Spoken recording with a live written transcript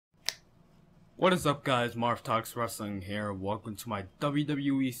What is up, guys? Marv Talks Wrestling here. Welcome to my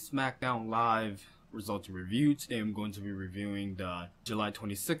WWE Smackdown Live results review. Today I'm going to be reviewing the July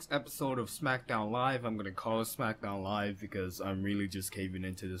 26th episode of Smackdown Live. I'm going to call it Smackdown Live because I'm really just caving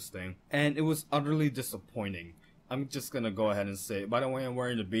into this thing. And it was utterly disappointing. I'm just going to go ahead and say it. By the way, I'm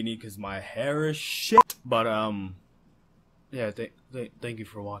wearing a beanie because my hair is shit. But, yeah, thank you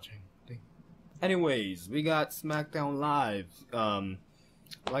for watching. Anyways, we got Smackdown Live.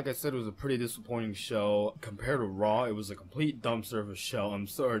 Like I said, it was a pretty disappointing show. Compared to Raw, it was a complete dumpster of a show. I'm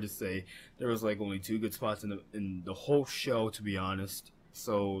sorry to say. There was like only two good spots in the whole show, to be honest.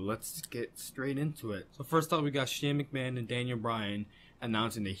 So let's get straight into it. So first up, we got Shane McMahon and Daniel Bryan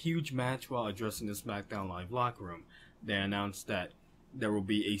announcing a huge match while addressing the SmackDown Live locker room. They announced that there will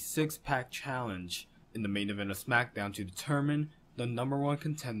be a six-pack challenge in the main event of SmackDown to determine the #1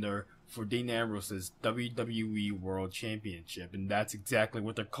 contender for Dean Ambrose's WWE World Championship, and that's exactly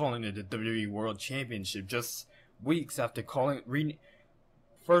what they're calling it, the WWE World Championship, just weeks after calling it,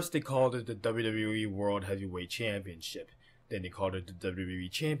 first they called it the WWE World Heavyweight Championship, then they called it the WWE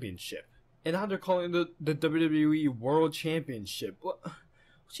Championship, and now they're calling it the WWE World Championship. What?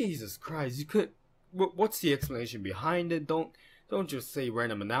 Jesus Christ, you could, what's the explanation behind it? Don't just say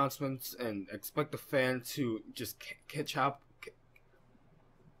random announcements and expect the fan to just catch up.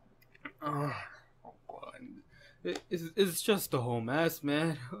 Oh God. It's just a whole mess,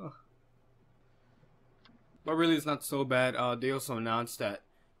 man. But really, it's not so bad. They also announced that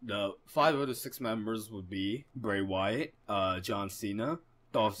the 5 of the 6 members would be Bray Wyatt, John Cena,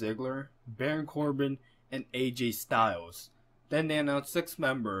 Dolph Ziggler, Baron Corbin, and AJ Styles. Then they announced 6th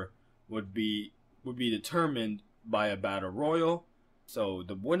member would be determined by a battle royal. So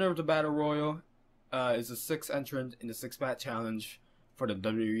the winner of the battle royal is the 6th entrant in the 6-match challenge for the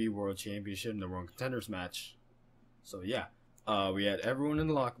WWE World Championship in the World Contenders match. So yeah, we had everyone in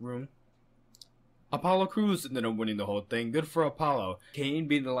the locker room. Apollo Crews ended up winning the whole thing. Good for Apollo. Kane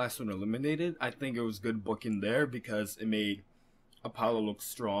being the last one eliminated, I think it was good booking there because it made Apollo look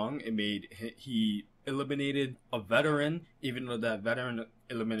strong. He eliminated a veteran, even though that veteran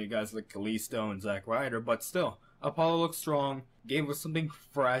eliminated guys like Kalisto and Zack Ryder. But still, Apollo looked strong. Gave us something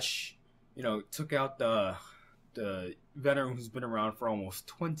fresh. You know, took out the veteran who's been around for almost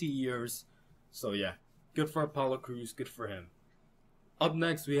 20 years. So yeah, good for Apollo Crews, good for him. Up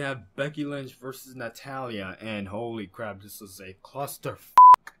next, we have Becky Lynch versus Natalya, and holy crap, this was a cluster.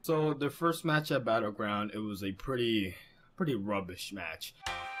 So the first match at Battleground, it was a pretty rubbish match.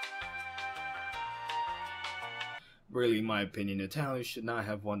 Really, in my opinion, Natalya should not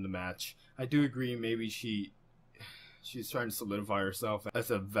have won the match. I do agree, maybe she's trying to solidify herself as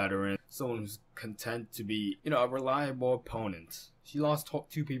a veteran, someone who's content to be, a reliable opponent. She lost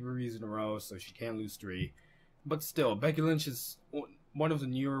 2 pay-per-views in a row, so she can't lose 3. But still, Becky Lynch is one of the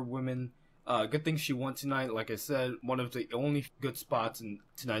newer women. Good thing she won tonight. Like I said, one of the only good spots in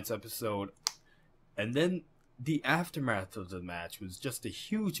tonight's episode. And then the aftermath of the match was just a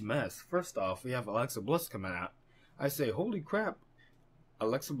huge mess. First off, we have Alexa Bliss coming out. I say, holy crap,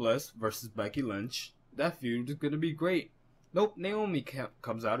 Alexa Bliss versus Becky Lynch. That feud is going to be great. Nope, Naomi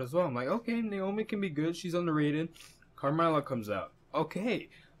comes out as well. I'm like, okay, Naomi can be good. She's underrated. Carmella comes out. Okay,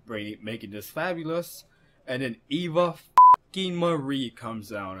 Brady making this fabulous. And then Eva fucking Marie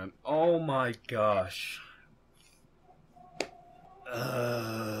comes out. And oh my gosh.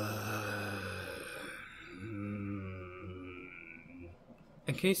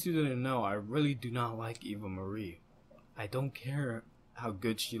 In case you didn't know, I really do not like Eva Marie. I don't care how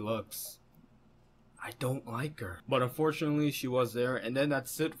good she looks. I don't like her. But unfortunately, she was there, and then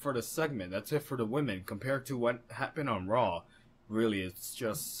that's it for the segment. That's it for the women. Compared to what happened on Raw, really, it's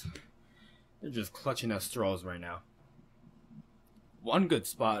just, they're just clutching at straws right now. One good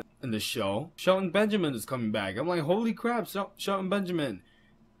spot in the show, Shelton Benjamin is coming back. I'm like, holy crap, Shelton Benjamin.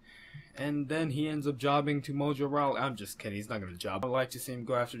 And then he ends up jobbing to Mojo Rawley. I'm just kidding, he's not going to job. I'd like to see him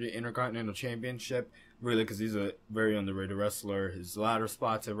go after the Intercontinental Championship, really, because he's a very underrated wrestler. His ladder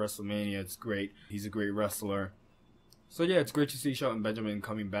spots at WrestleMania, it's great. He's a great wrestler. So yeah, it's great to see Shelton Benjamin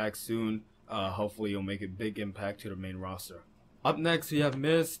coming back soon. Hopefully he'll make a big impact to the main roster. Up next, we have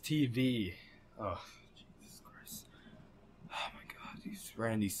Miz TV. Oh, Jesus Christ. Oh my God, these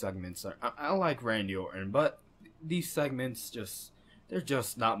Randy segments are... I like Randy Orton, but these segments they're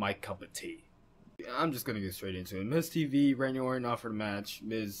just not my cup of tea. I'm just gonna get straight into it. Miz TV, Randy Orton offered a match.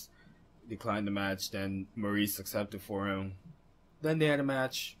 Miz declined the match, then Maurice accepted for him. Then they had a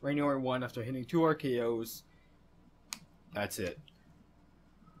match. Randy Orton won after hitting 2 RKOs. That's it.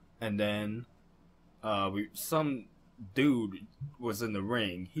 And then some dude was in the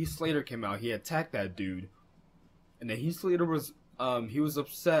ring. Heath Slater came out. He attacked that dude. And then Heath Slater was he was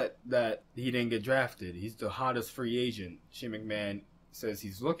upset that he didn't get drafted. He's the hottest free agent. Shane McMahon says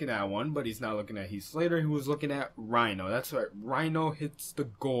he's looking at one, but he's not looking at Heath Slater. He was looking at Rhino. That's right. Rhino hits the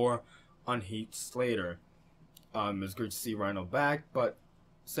gore on Heath Slater. It's good to see Rhino back, but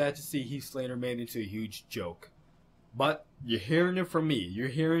sad to see Heath Slater made into a huge joke. But you're hearing it from me. You're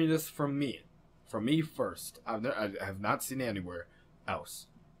hearing this from me. From me first. I have not seen it anywhere else.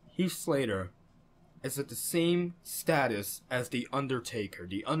 Heath Slater is at the same status as The Undertaker.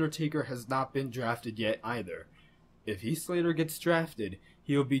 The Undertaker has not been drafted yet either. If Heath Slater gets drafted,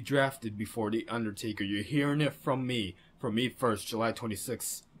 he'll be drafted before The Undertaker. You're hearing it from me. From me first, July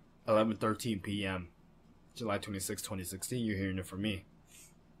 26, 11:13 p.m. July 26, 2016. You're hearing it from me.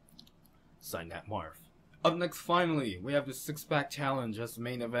 Sign that Marv. Up next, finally, we have the six-pack challenge as the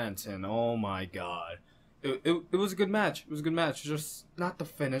main event, and oh my god. It was a good match. It was a good match. Just not the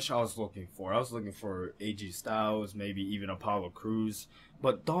finish I was looking for. I was looking for AJ Styles, maybe even Apollo Crews.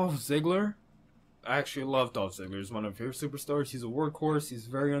 But Dolph Ziggler, I actually love Dolph Ziggler. He's one of my favorite superstars. He's a workhorse. He's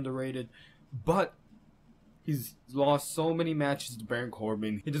very underrated. But he's lost so many matches to Baron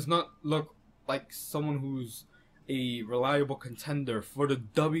Corbin. He does not look like someone who's a reliable contender for the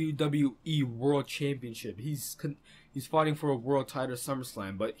WWE World Championship. He's fighting for a world title at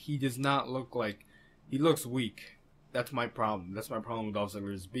SummerSlam, but he does not look like... He looks weak. That's my problem. That's my problem with Dolph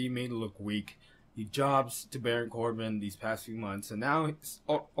Ziggler, is being made to look weak. He jobs to Baron Corbin these past few months, and now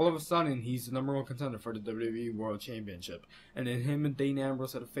all of a sudden he's the #1 contender for the WWE World Championship. And then him and Dean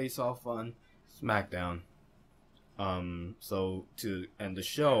Ambrose had a face-off on SmackDown. So to end the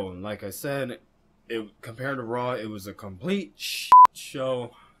show, like I said, compared to Raw, it was a complete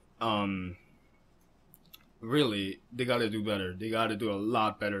show. Really, they gotta do better. They gotta do a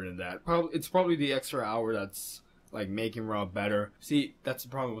lot better than that. It's probably the extra hour that's like making Raw better. See, that's the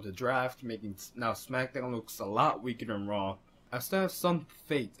problem with the draft, making now SmackDown looks a lot weaker than Raw. I still have some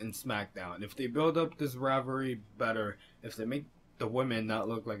faith in SmackDown. If they build up this rivalry better, if they make the women not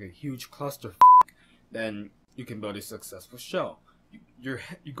look like a huge cluster, then you can build a successful show. You're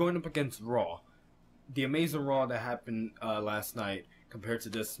going up against Raw. The amazing Raw that happened last night compared to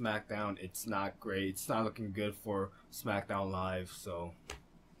this SmackDown, it's not great. It's not looking good for SmackDown Live. So,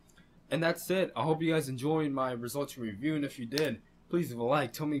 and that's it. I hope you guys enjoyed my results review, and if you did, please leave a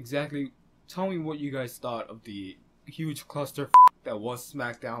like. Tell me what you guys thought of the huge cluster that was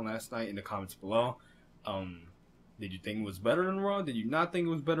SmackDown last night in the comments below. Did you think it was better than Raw? Did you not think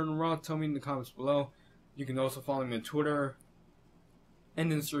it was better than Raw? Tell me in the comments below. You can also follow me on Twitter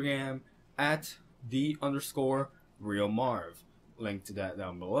and Instagram at @the_RealMarv. Link to that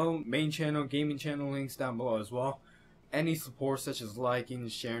down below. Main channel, gaming channel links down below as well. Any support such as liking,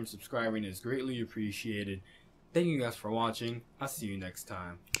 sharing, subscribing is greatly appreciated. Thank you guys for watching. I'll see you next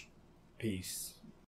time. Peace.